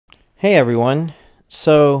Hey everyone.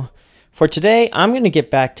 So for today, I'm going to get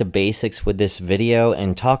back to basics with this video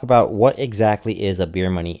and talk about what exactly is a beer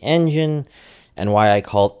money engine and why I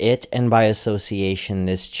called it, and by association,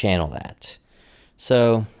 this channel that.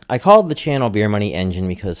 So I called the channel Beer Money Engine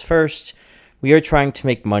because first, we are trying to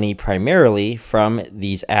make money primarily from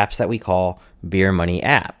these apps that we call beer money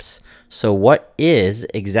apps. So what is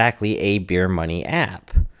exactly a beer money app?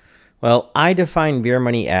 Well, I define beer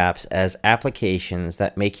money apps as applications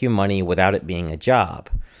that make you money without it being a job.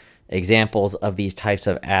 Examples of these types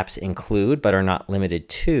of apps include, but are not limited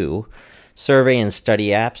to, survey and study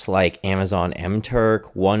apps like Amazon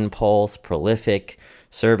MTurk, OnePulse, Prolific,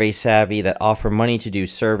 Survey Savvy that offer money to do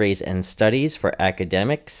surveys and studies for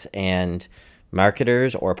academics and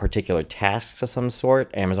marketers or particular tasks of some sort.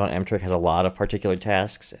 Amazon MTurk has a lot of particular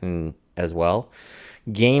tasks as well.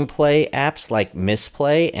 Gameplay apps like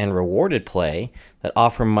Misplay and Rewarded Play that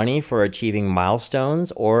offer money for achieving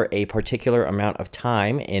milestones or a particular amount of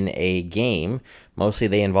time in a game. Mostly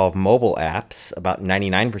they involve mobile apps, about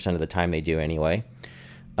 99% of the time they do anyway.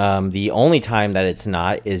 The only time that it's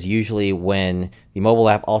not is usually when the mobile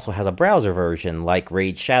app also has a browser version like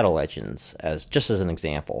Raid Shadow Legends, just as an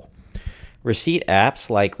example. Receipt apps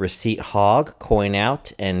like Receipt Hog,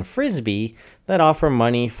 CoinOut, and Frisbee that offer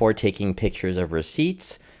money for taking pictures of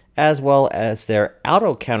receipts, as well as their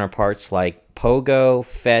auto counterparts like Pogo,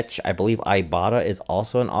 Fetch, I believe Ibotta is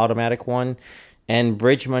also an automatic one, and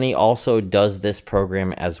Bridge Money also does this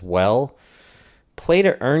program as well. Play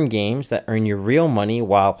to earn games that earn you real money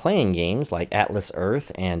while playing games like Atlas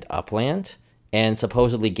Earth and Upland, and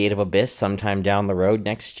supposedly Gate of Abyss sometime down the road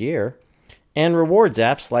next year. And rewards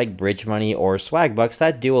apps like Bridge Money or Swagbucks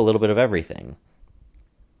that do a little bit of everything.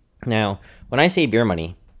 Now, when I say beer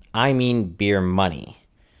money, I mean beer money.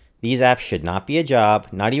 These apps should not be a job,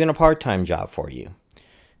 not even a part-time job for you.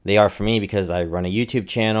 They are for me because I run a YouTube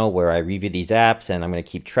channel where I review these apps and I'm going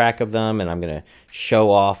to keep track of them, and I'm going to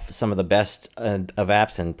show off some of the best of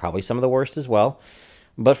apps and probably some of the worst as well.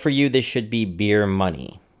 But for you, this should be beer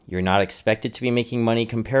money. You're not expected to be making money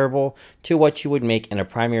comparable to what you would make in a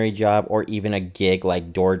primary job or even a gig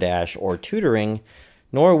like DoorDash or tutoring,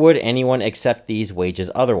 nor would anyone accept these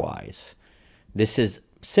wages otherwise. This is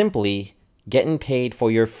simply getting paid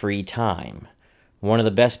for your free time. One of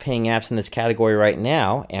the best paying apps in this category right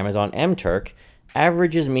now, Amazon MTurk,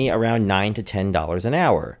 averages me around $9 to $10 an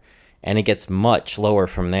hour, and it gets much lower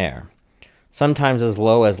from there. Sometimes as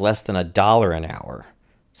low as less than $1 an hour.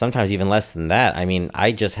 Sometimes even less than that. I mean,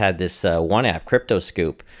 I just had this one app, Crypto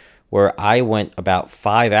Scoop, where I went about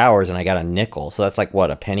 5 hours and I got a nickel. So that's like, what,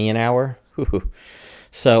 a penny an hour?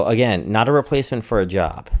 So again, not a replacement for a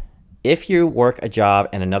job. If you work a job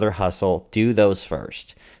and another hustle, do those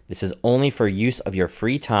first. This is only for use of your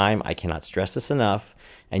free time. I cannot stress this enough.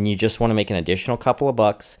 And you just want to make an additional couple of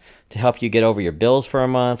bucks to help you get over your bills for a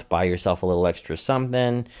month, buy yourself a little extra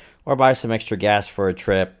something, or buy some extra gas for a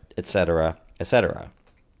trip, etc., etc.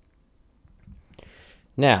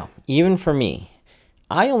 Now, even for me,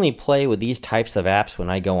 I only play with these types of apps when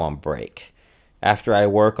I go on break. After I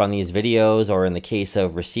work on these videos, or in the case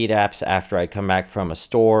of receipt apps, after I come back from a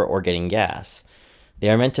store or getting gas. They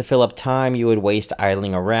are meant to fill up time you would waste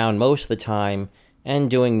idling around most of the time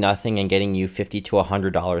and doing nothing, and getting you $50 to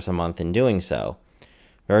 $100 a month in doing so.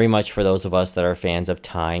 Very much for those of us that are fans of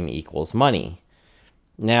time equals money.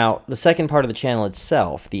 Now, the second part of the channel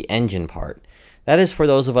itself, the engine part, that is for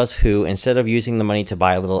those of us who, instead of using the money to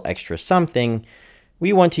buy a little extra something,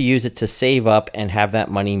 we want to use it to save up and have that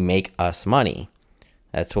money make us money.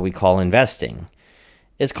 That's what we call investing.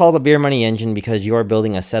 It's called a beer money engine because you are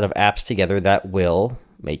building a set of apps together that will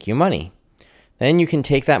make you money. Then you can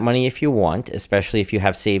take that money if you want, especially if you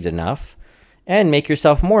have saved enough, and make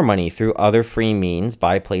yourself more money through other free means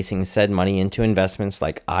by placing said money into investments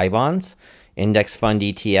like I-bonds, index fund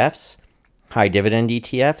ETFs, high dividend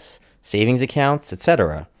ETFs, savings accounts,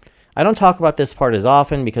 etc. I don't talk about this part as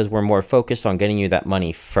often because we're more focused on getting you that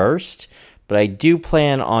money first, but I do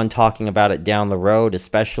plan on talking about it down the road,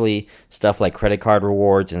 especially stuff like credit card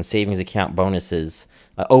rewards and savings account bonuses,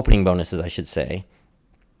 opening bonuses, I should say.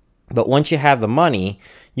 But once you have the money,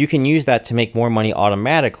 you can use that to make more money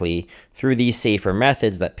automatically through these safer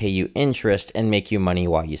methods that pay you interest and make you money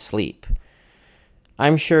while you sleep.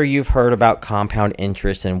 I'm sure you've heard about compound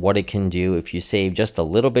interest and what it can do if you save just a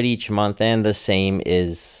little bit each month, and the same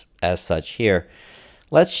is as such here.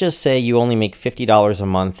 Let's just say you only make $50 a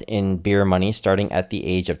month in beer money starting at the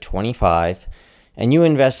age of 25, and you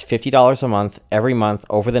invest $50 a month every month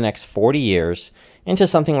over the next 40 years into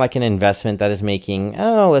something like an investment that is making,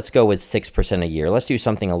 let's go with 6% a year. Let's do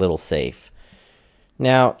something a little safe.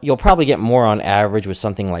 Now, you'll probably get more on average with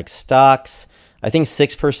something like stocks. I think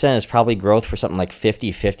 6% is probably growth for something like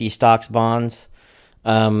 50/50 stocks bonds.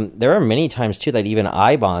 There are many times too that even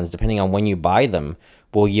I bonds, depending on when you buy them,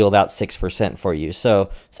 will yield out 6% for you. So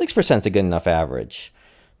 6% is a good enough average.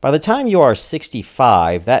 By the time you are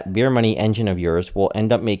 65, that beer money engine of yours will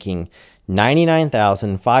end up making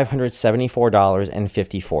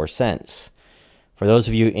 $99,574.54. For those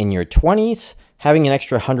of you in your 20s, having an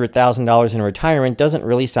extra $100,000 in retirement doesn't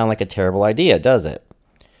really sound like a terrible idea, does it?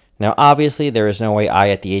 Now, obviously, there is no way I,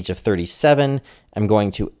 at the age of 37, am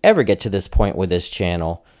going to ever get to this point with this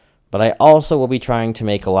channel, but I also will be trying to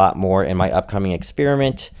make a lot more in my upcoming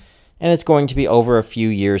experiment, and it's going to be over a few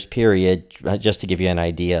years period, just to give you an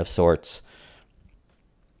idea of sorts.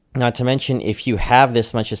 Not to mention, if you have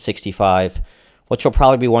this much as 65, what you'll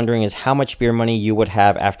probably be wondering is how much beer money you would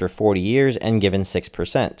have after 40 years and given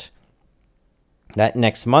 6%. That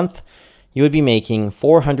next month, you would be making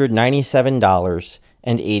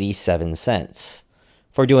 $497.87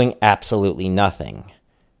 for doing absolutely nothing.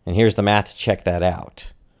 And here's the math to check that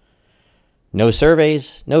out. No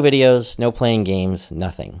surveys, no videos, no playing games,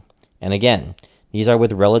 nothing. And again, these are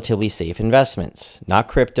with relatively safe investments, not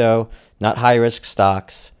crypto, not high-risk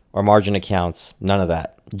stocks or margin accounts, none of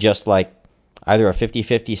that. Just like either a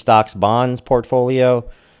 50/50 stocks bonds portfolio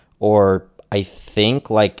or I think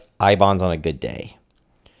like I bonds on a good day.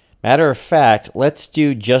 Matter of fact, let's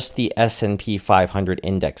do just the S&P 500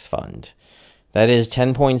 index fund. That is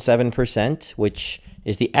 10.7%, which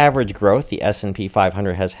is the average growth the S&P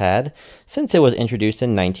 500 has had since it was introduced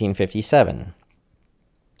in 1957.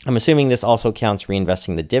 I'm assuming this also counts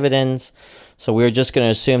reinvesting the dividends, so we're just going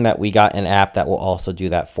to assume that we got an app that will also do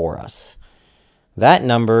that for us. That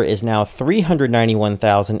number is now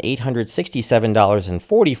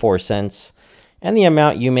 $391,867.44, and the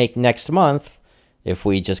amount you make next month, if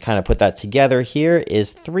we just kind of put that together here,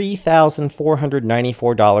 is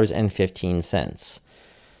 $3,494.15.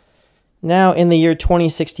 Now, in the year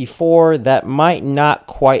 2064, that might not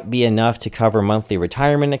quite be enough to cover monthly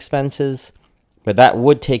retirement expenses, but that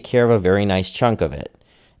would take care of a very nice chunk of it.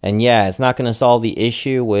 And yeah, it's not going to solve the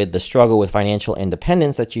issue with the struggle with financial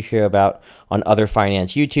independence that you hear about on other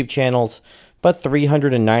finance YouTube channels, but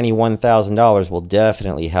 $391,000 will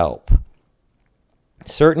definitely help.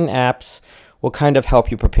 Certain apps will kind of help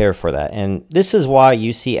you prepare for that, and this is why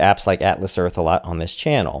you see apps like Atlas Earth a lot on this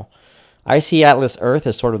channel. I see Atlas Earth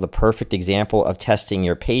as sort of the perfect example of testing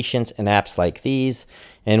your patience in apps like these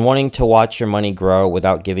and wanting to watch your money grow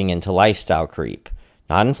without giving into lifestyle creep.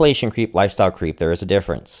 Not inflation creep, lifestyle creep, there is a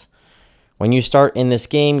difference. When you start in this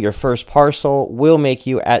game, your first parcel will make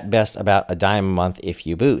you at best about $0.10 a month if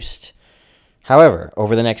you boost. However,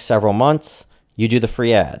 over the next several months, you do the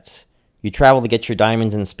free ads. You travel to get your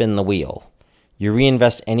diamonds and spin the wheel. You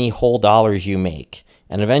reinvest any whole dollars you make,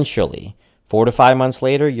 and eventually, 4 to 5 months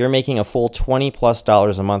later, you're making a full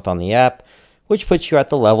 $20+ a month on the app, which puts you at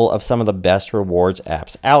the level of some of the best rewards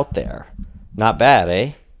apps out there. Not bad,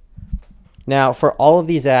 eh? Now, for all of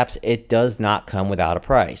these apps, it does not come without a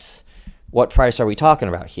price. What price are we talking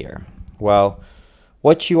about here? Well,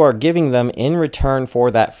 what you are giving them in return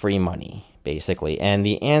for that free money, basically. And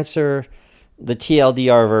the answer, the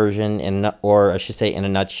TLDR version, or I should say in a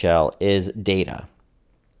nutshell, is data.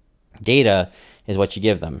 Data is what you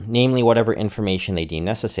give them, namely whatever information they deem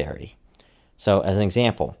necessary. So as an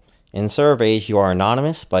example, in surveys you are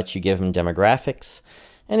anonymous, but you give them demographics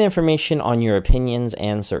and information on your opinions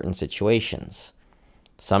and certain situations.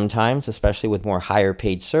 Sometimes, especially with more higher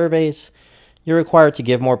paid surveys, you're required to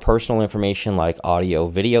give more personal information like audio,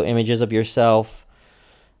 video images of yourself,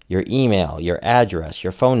 your email, your address,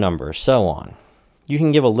 your phone number, so on. You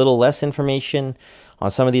can give a little less information on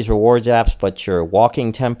some of these rewards apps, but your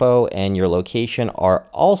walking tempo and your location are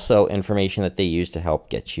also information that they use to help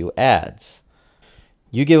get you ads.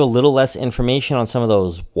 You give a little less information on some of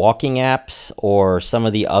those walking apps or some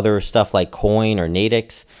of the other stuff like Coin or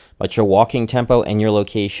Nadix, but your walking tempo and your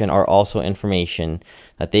location are also information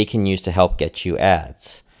that they can use to help get you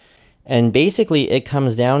ads. And basically it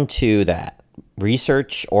comes down to that,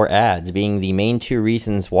 research or ads being the main two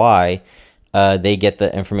reasons why they get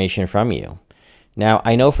the information from you. Now,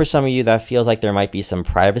 I know for some of you that feels like there might be some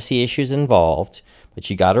privacy issues involved, but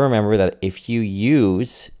you got to remember that if you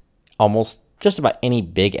use almost just about any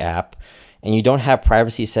big app and you don't have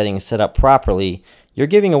privacy settings set up properly, you're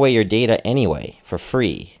giving away your data anyway for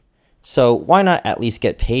free. So why not at least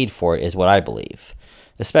get paid for it is what I believe,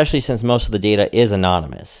 especially since most of the data is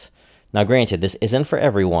anonymous. Now granted, this isn't for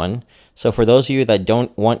everyone, so for those of you that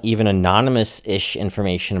don't want even anonymous-ish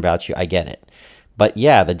information about you, I get it. But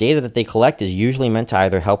yeah, the data that they collect is usually meant to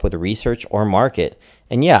either help with research or market,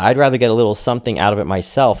 and yeah, I'd rather get a little something out of it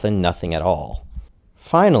myself than nothing at all.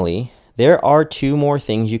 Finally, There are two more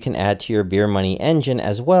things you can add to your beer money engine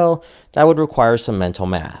as well that would require some mental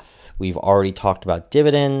math. We've already talked about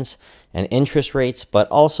dividends and interest rates, but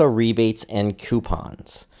also rebates and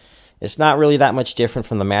coupons. It's not really that much different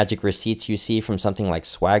from the magic receipts you see from something like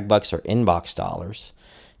Swag Bucks or Inbox Dollars.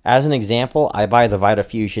 As an example, I buy the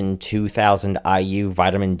VitaFusion 2000 IU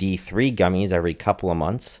Vitamin D3 gummies every couple of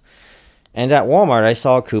months, and at Walmart I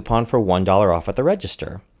saw a coupon for $1 off at the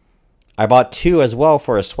register. I bought 2 as well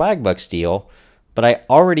for a Swag Bucks deal, but I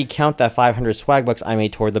already count that 500 Swag Bucks I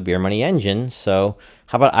made toward the beer money engine, so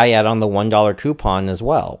how about I add on the $1 coupon as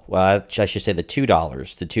well? Well, I should say the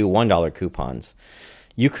 $2, the 2 $1 coupons.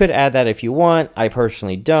 You could add that if you want. I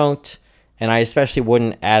personally don't, and I especially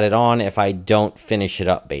wouldn't add it on if I don't finish it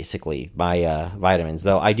up, basically, my vitamins,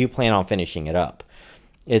 though I do plan on finishing it up.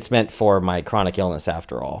 It's meant for my chronic illness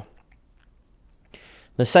after all.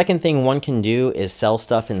 The second thing one can do is sell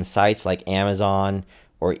stuff in sites like Amazon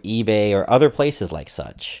or eBay or other places like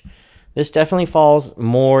such. This definitely falls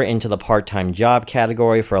more into the part-time job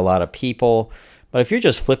category for a lot of people, but if you're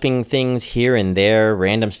just flipping things here and there,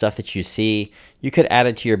 random stuff that you see, you could add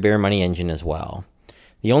it to your beer money engine as well.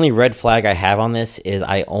 The only red flag I have on this is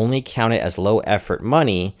I only count it as low effort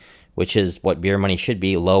money, which is what beer money should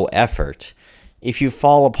be, low effort, if you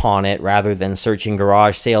fall upon it rather than searching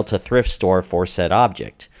garage sale to thrift store for said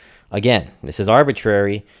object. Again, this is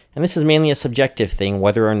arbitrary, and this is mainly a subjective thing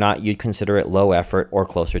whether or not you'd consider it low effort or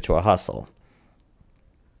closer to a hustle.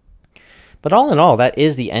 But all in all, that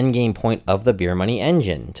is the endgame point of the beer money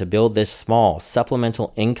engine, to build this small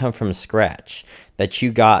supplemental income from scratch that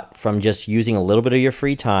you got from just using a little bit of your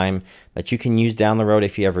free time that you can use down the road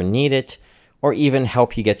if you ever need it, or even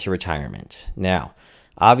help you get to retirement. Now,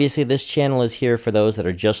 obviously this channel is here for those that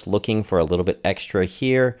are just looking for a little bit extra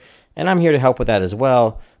here, and I'm here to help with that as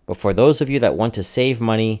well. But for those of you that want to save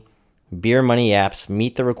money, beer money apps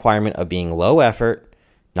meet the requirement of being low effort,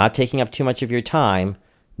 not taking up too much of your time,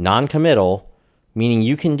 non-committal, meaning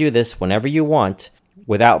you can do this whenever you want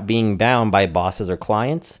without being bound by bosses or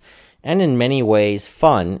clients, and in many ways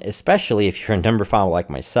fun, especially if you're a number follower like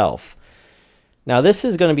myself. Now this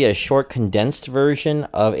is going to be a short condensed version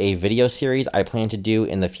of a video series I plan to do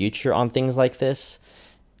in the future on things like this,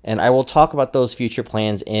 and I will talk about those future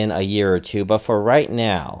plans in a year or two, but for right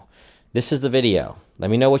now, this is the video. Let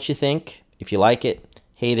me know what you think, if you like it,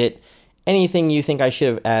 hate it, anything you think I should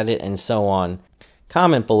have added, and so on.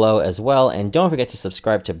 Comment below as well, and don't forget to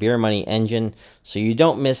subscribe to Beer Money Engine so you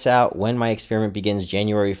don't miss out when my experiment begins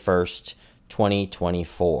January 1st,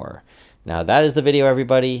 2024. Now that is the video,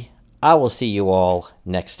 everybody. I will see you all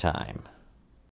next time.